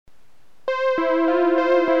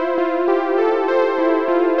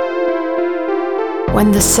When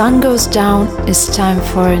the sun goes down, it's time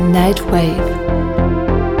for a NightWave.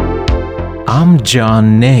 I'm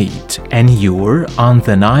John Nate, and you're on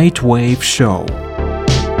the NightWave show.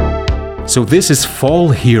 So this is fall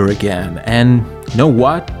here again, and you know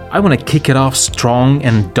what? I want to kick it off strong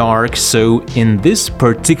and dark, so in this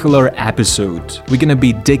particular episode, we're gonna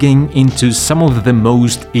be digging into some of the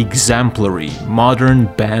most exemplary modern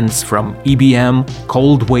bands from EBM,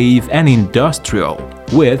 cold wave, and industrial,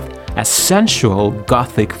 with a sensual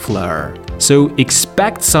gothic flair. So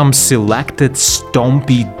expect some selected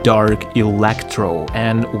stompy dark electro,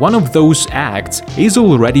 and one of those acts is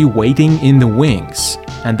already waiting in the wings.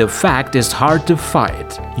 And the fact is hard to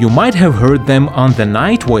fight. You might have heard them on the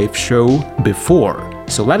NightWave show before,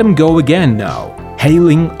 so let them go again now.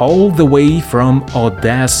 Hailing all the way from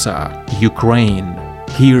Odessa, Ukraine,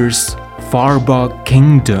 here's Farbach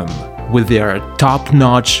Kingdom with their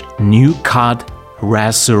top-notch new cut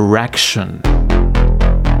Resurrection.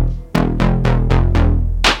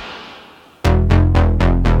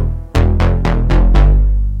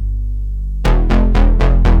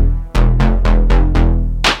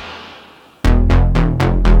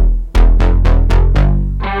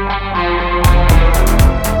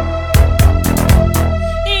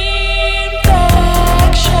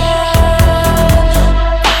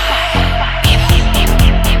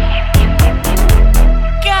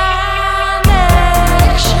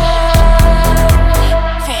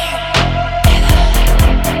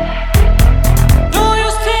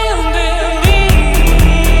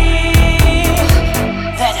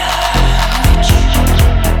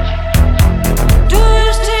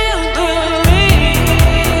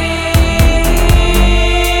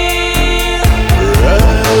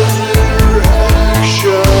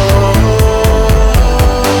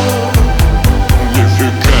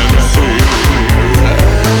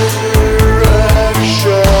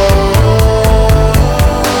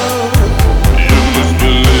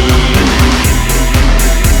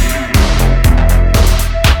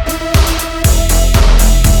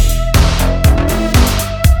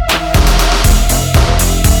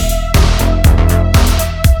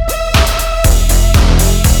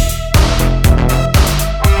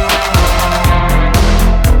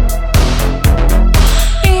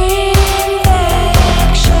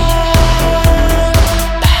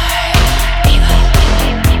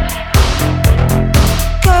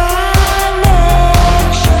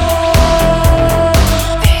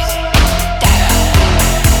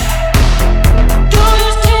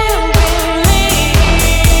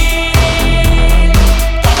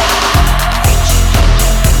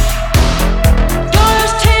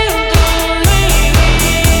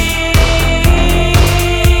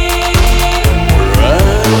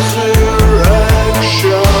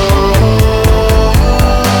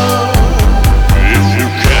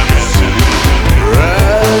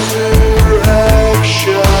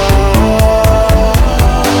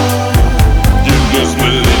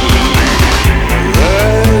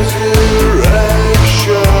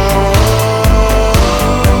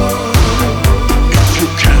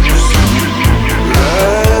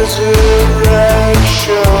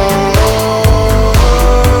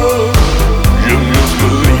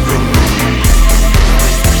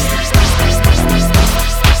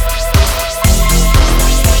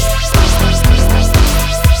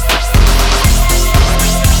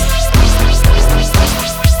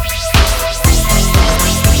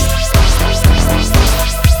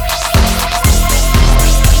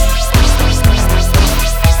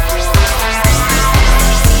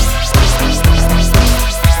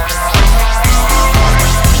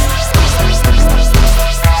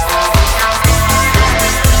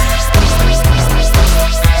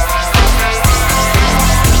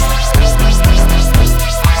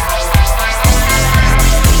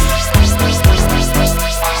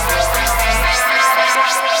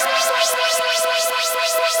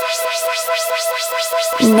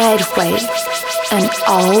 NightWave and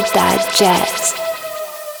all that jazz.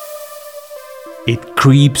 It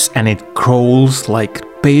creeps and it crawls like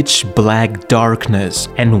pitch black darkness,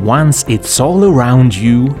 and once it's all around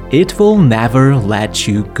you, it will never let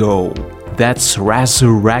you go. That's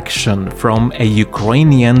Resurrection from a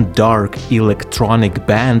Ukrainian dark electronic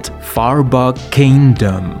band, Farbach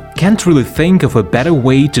Kingdom. Can't really think of a better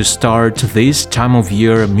way to start this time of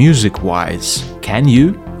year music-wise, can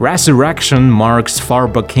you? Resurrection marks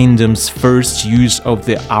Farbach Kingdom's first use of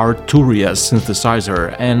the Arturia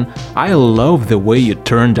synthesizer, and I love the way it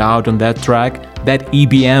turned out on that track. That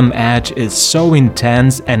EBM edge is so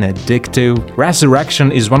intense and addictive.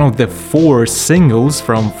 Resurrection is one of the 4 singles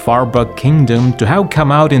from Farbug Kingdom to have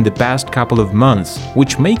come out in the past couple of months,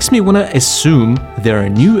 which makes me wanna assume their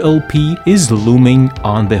new LP is looming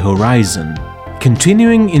on the horizon.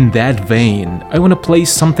 Continuing in that vein, I wanna play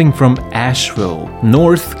something from Asheville,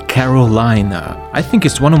 North Carolina. I think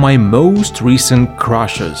it's one of my most recent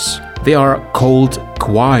crushes. They are called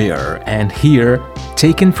Choir, and here,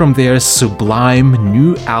 taken from their sublime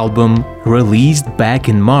new album released back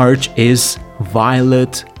in March, is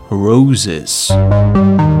Violet Roses.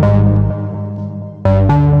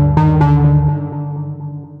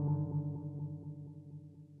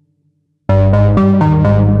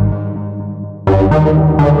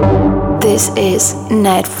 This is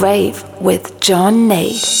NightWave with John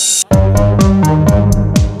Nate.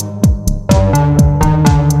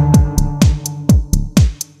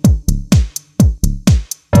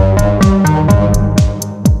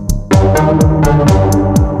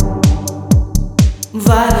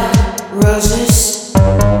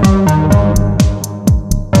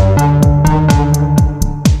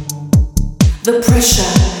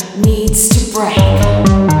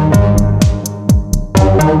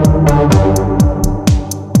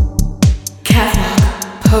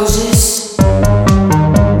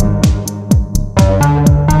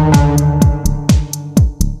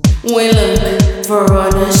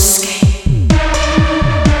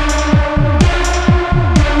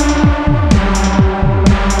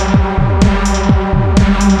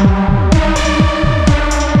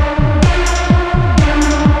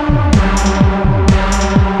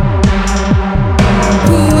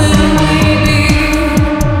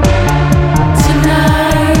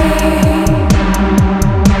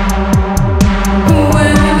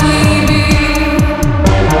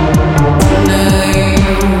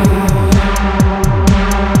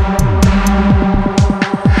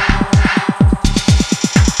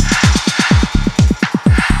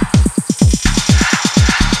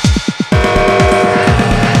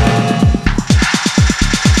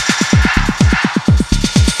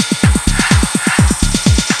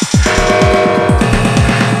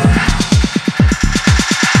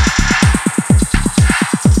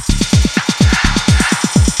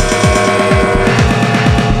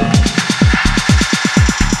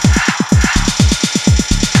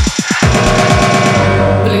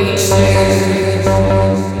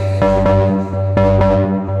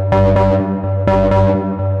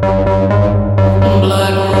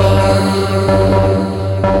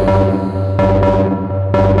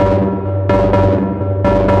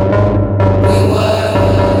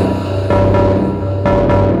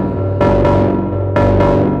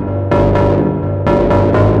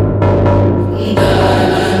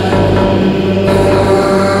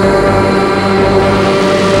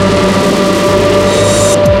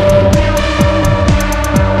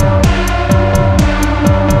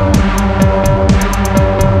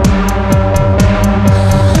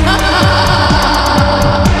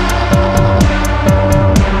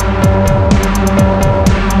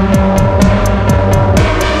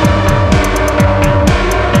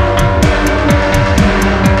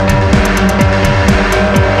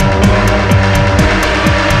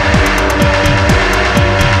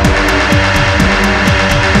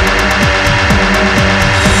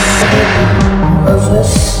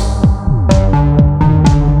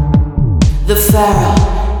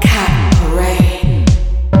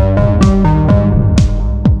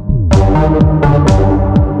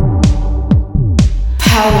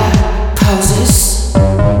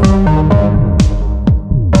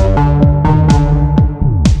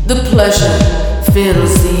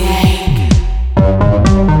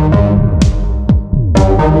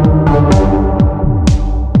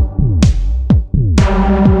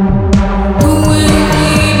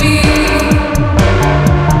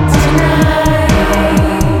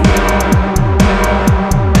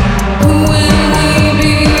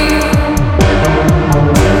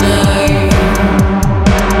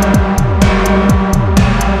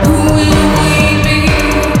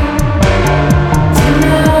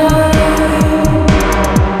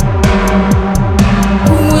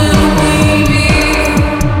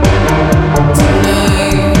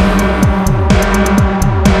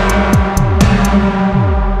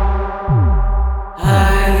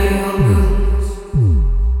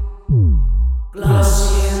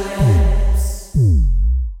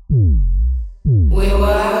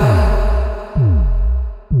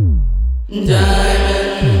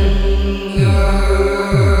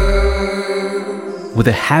 with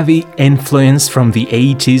a heavy influence from the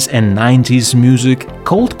 80s and 90s music,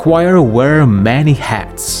 Cold Choir wear many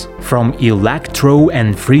hats. From electro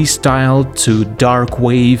and freestyle to dark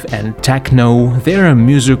wave and techno, their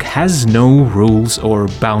music has no rules or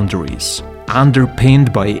boundaries.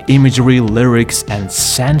 Underpinned by imagery, lyrics, and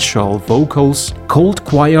sensual vocals, Cold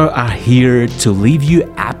Choir are here to leave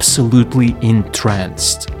you absolutely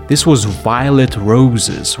entranced. This was Violet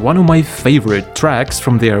Roses, one of my favorite tracks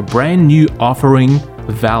from their brand new offering,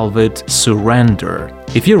 Velvet Surrender.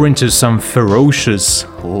 If you're into some ferocious,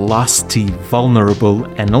 lusty, vulnerable,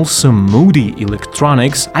 and also moody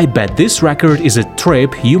electronics, I bet this record is a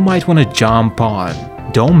trip you might want to jump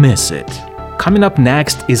on. Don't miss it. Coming up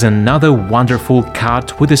next is another wonderful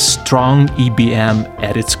cut with a strong EBM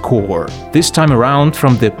at its core. This time around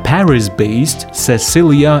from the Paris-based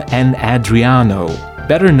Cecilia and Adriano,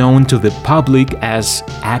 better known to the public as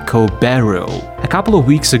Echo Barrel. A couple of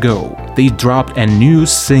weeks ago, they dropped a new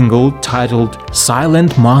single titled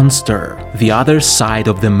Silent Monster, The Other Side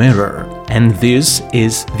of the Mirror, and this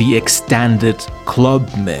is the extended club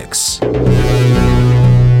mix.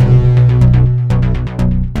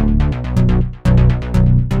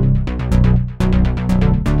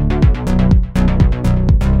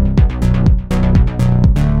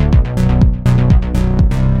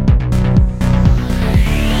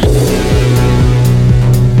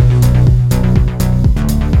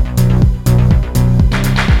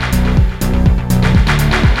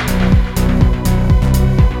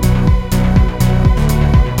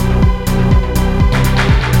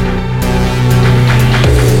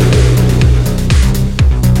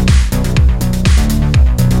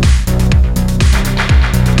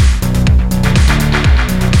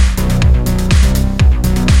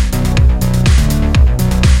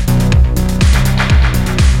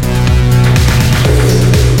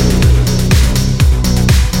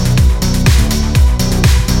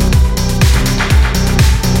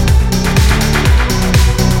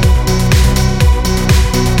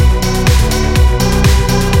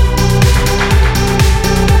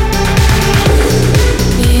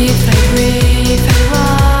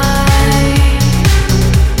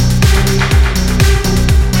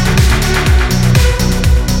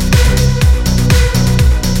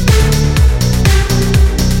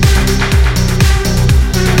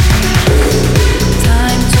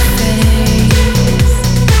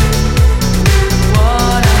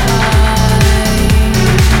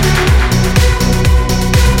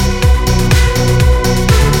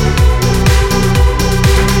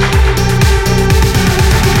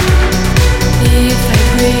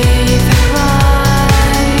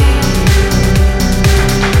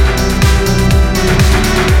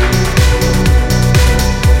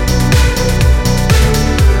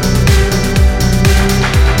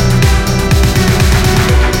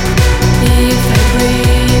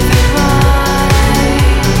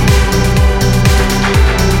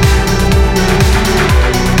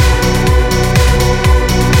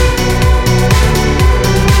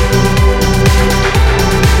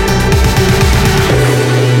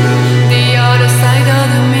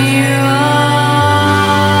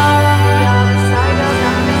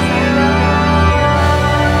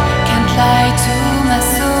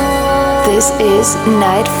 This is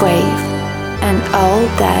NightWave and all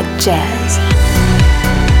that jazz.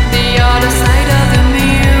 The other side of the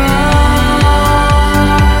mirror.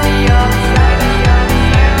 The other side of the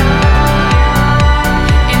mirror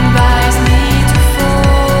invites me to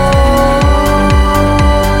fall.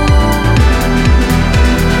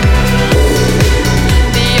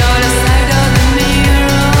 The other side of the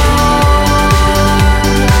mirror.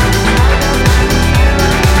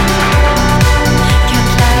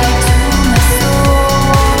 Can't lie to my soul.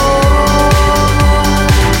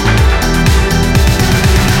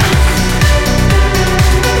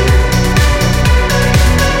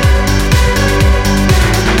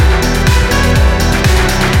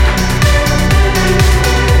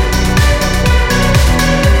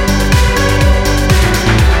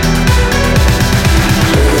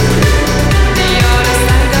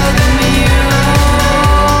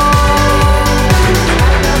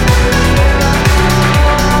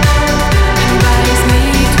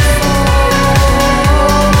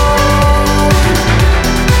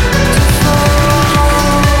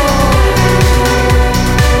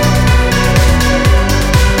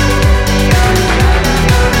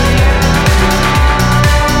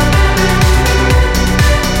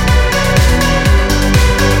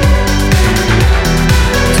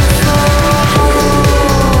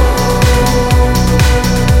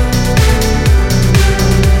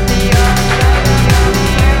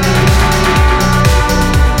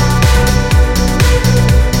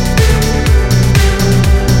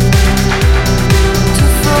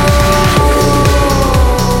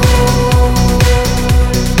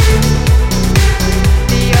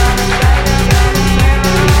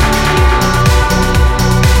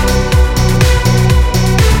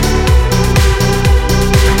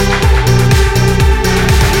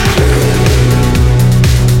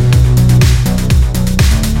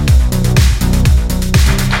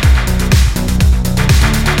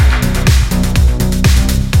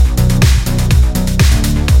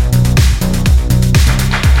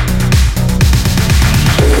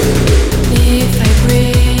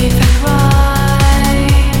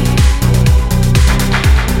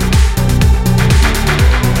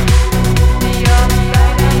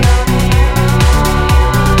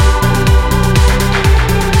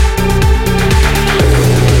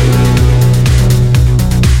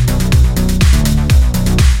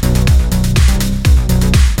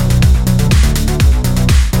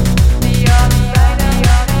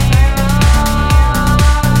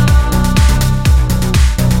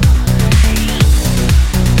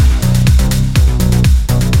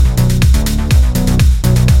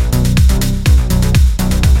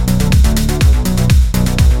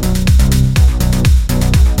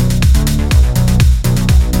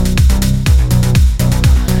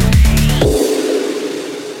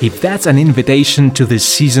 If that's an invitation to the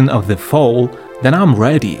season of the fall, then I'm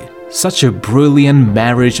ready. Such a brilliant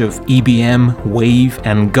marriage of EBM, wave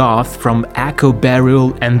and goth from Echo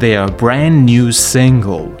Burial and their brand new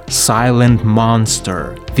single, Silent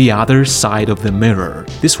Monster, The Other Side of the Mirror.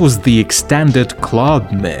 This was the extended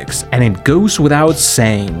club mix, and it goes without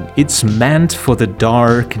saying, it's meant for the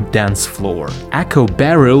dark dance floor. Echo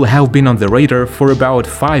Burial have been on the radar for about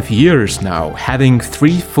 5 years now, having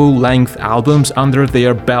 3 full-length albums under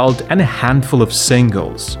their belt and a handful of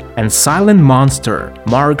singles. And Silent Monster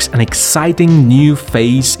marks an exciting new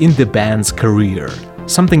phase in the band's career.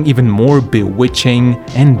 Something even more bewitching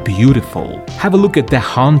and beautiful. Have a look at the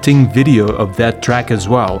haunting video of that track as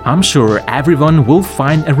well. I'm sure everyone will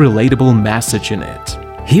find a relatable message in it.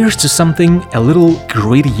 Here's to something a little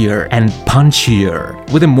grittier and punchier,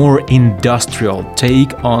 with a more industrial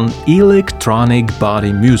take on electronic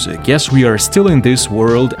body music. Yes, we are still in this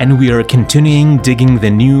world and we are continuing digging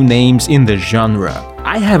the new names in the genre.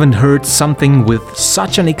 I haven't heard something with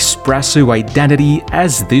such an expressive identity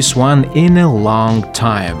as this one in a long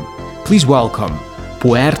time. Please welcome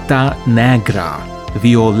Puerta Negra,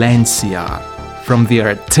 Violencia, from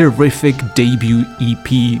their terrific debut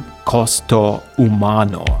EP Costo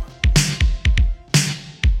Humano.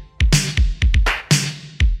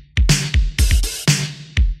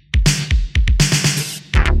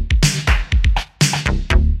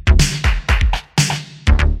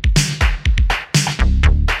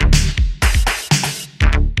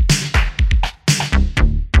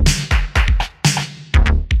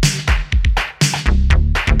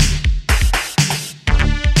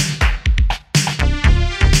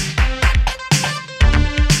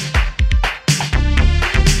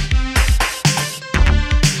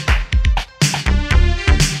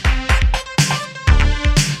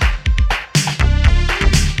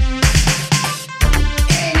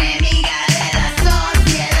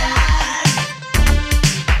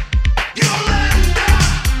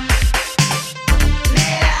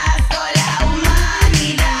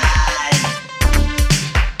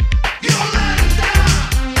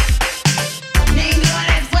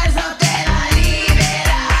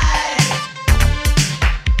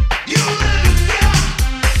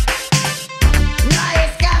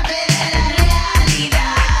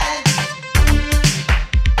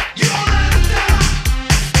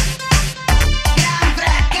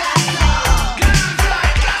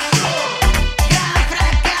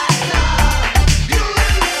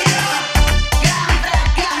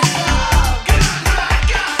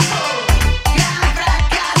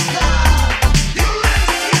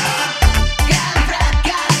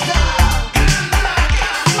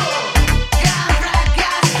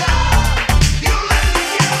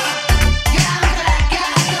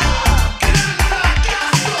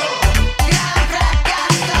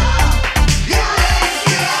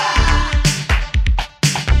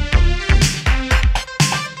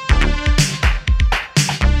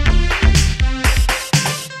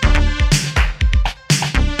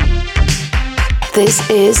 This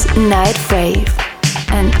is NightWave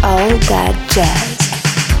and all that jazz.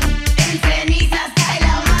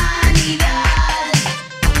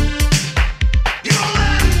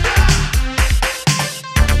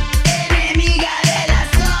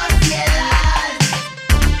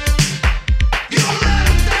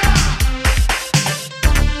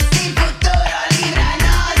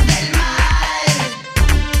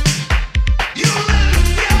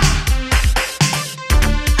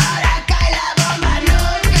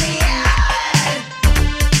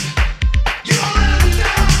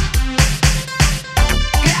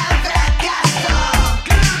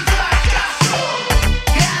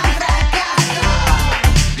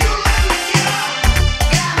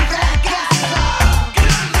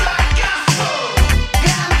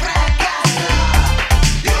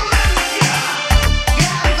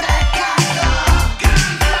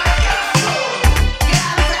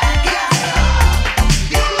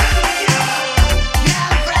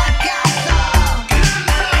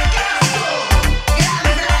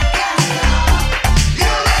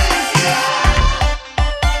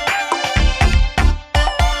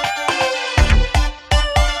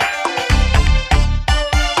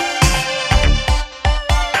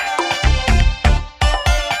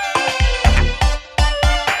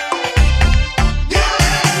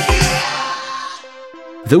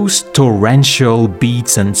 Those torrential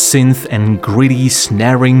beats and synth and gritty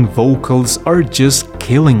snaring vocals are just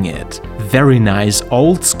killing it. Very nice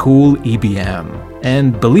old school EBM.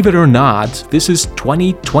 And believe it or not, this is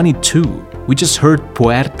 2022. We just heard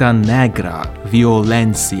Puerta Negra,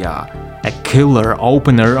 Violencia, a killer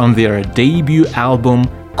opener on their debut album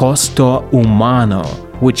Costo Humano.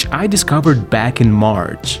 which I discovered back in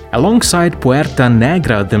March. Alongside Puerta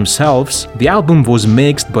Negra themselves, the album was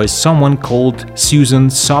mixed by someone called Susan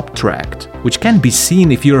Subtract, which can be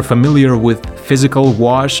seen if you're familiar with Physical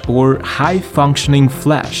Wash or High Functioning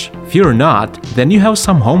Flash. If you're not, then you have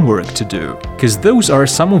some homework to do, because those are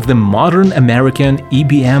some of the modern American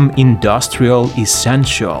EBM industrial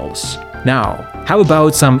essentials. Now, how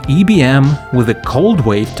about some EBM with a cold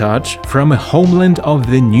wave touch from a homeland of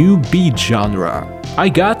the new beat genre? I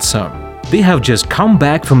got some. They have just come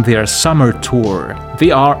back from their summer tour.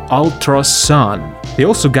 They are Ultra Sun. They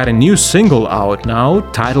also got a new single out now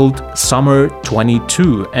titled Summer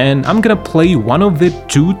 22, and I'm gonna play one of the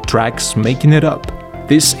 2 tracks making it up.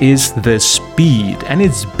 This is The Speed, and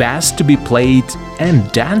it's best to be played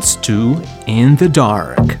and danced to in the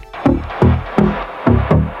dark.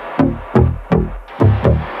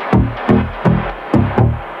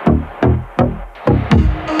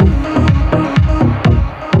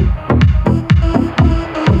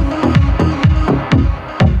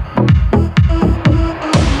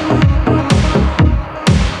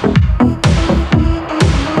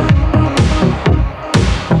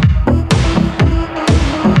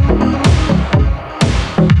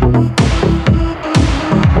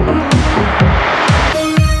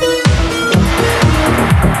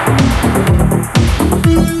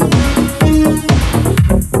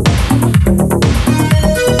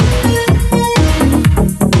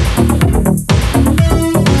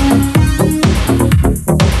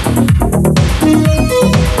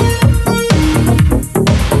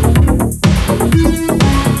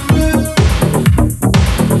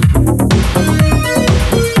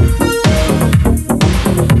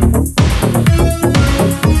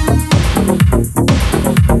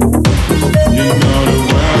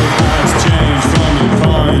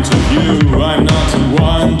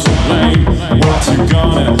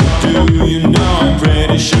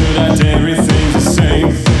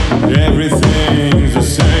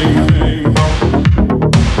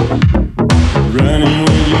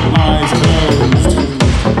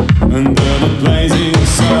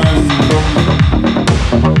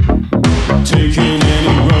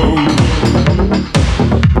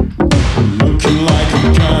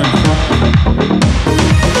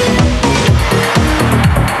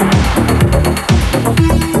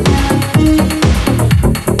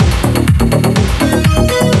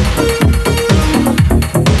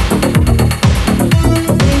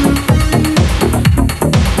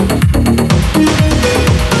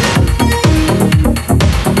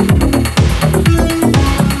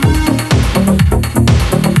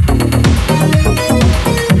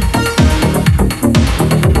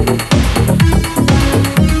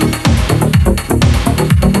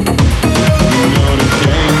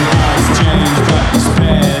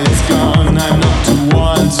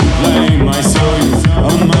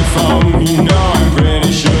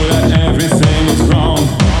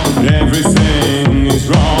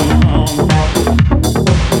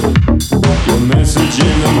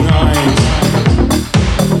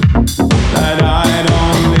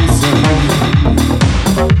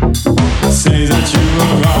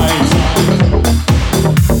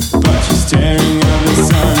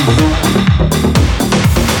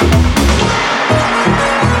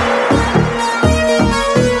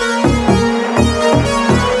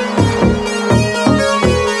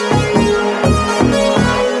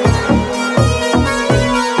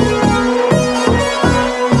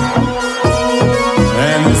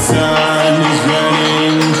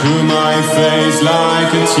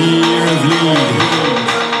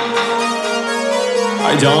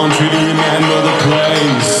 I don't really remember the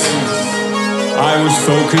place. I was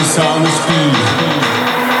focused on the speed.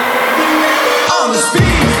 On the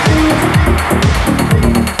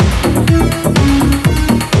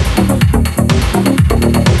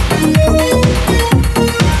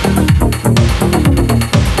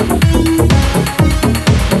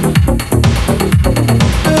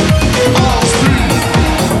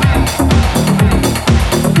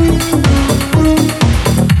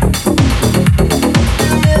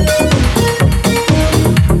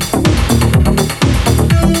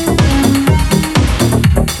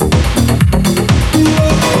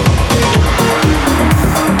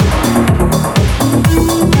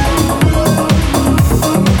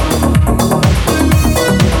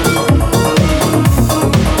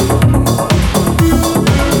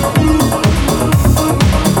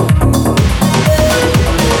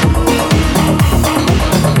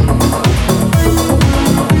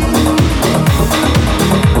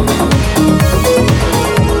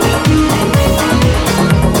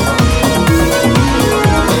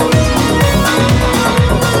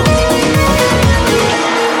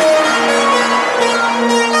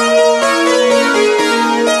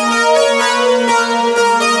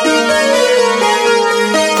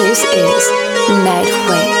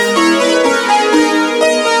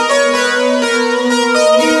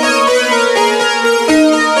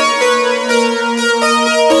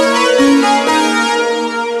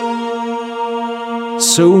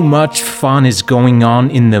So much fun is going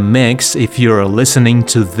on in the mix if you're listening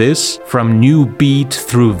to this, from new beat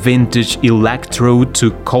through vintage electro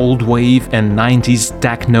to cold wave and 90s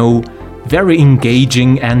techno, very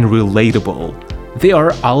engaging and relatable. They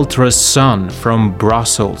are Ultra Sun from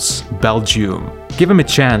Brussels, Belgium. Give them a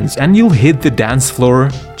chance and you'll hit the dance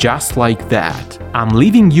floor just like that. I'm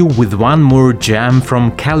leaving you with one more jam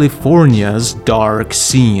from California's dark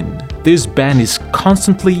scene. This band is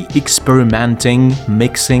constantly experimenting,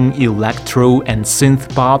 mixing electro and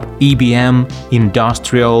synth pop, EBM,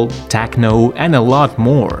 industrial, techno, and a lot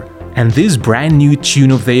more. And this brand new tune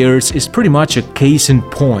of theirs is pretty much a case in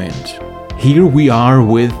point. Here we are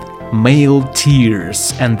with Male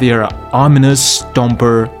Tears and their ominous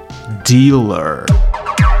stomper Dealer.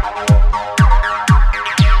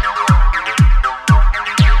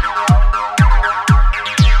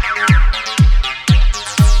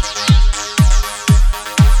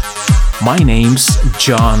 My name's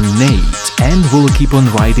John Nate, and we'll keep on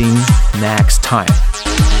writing next time.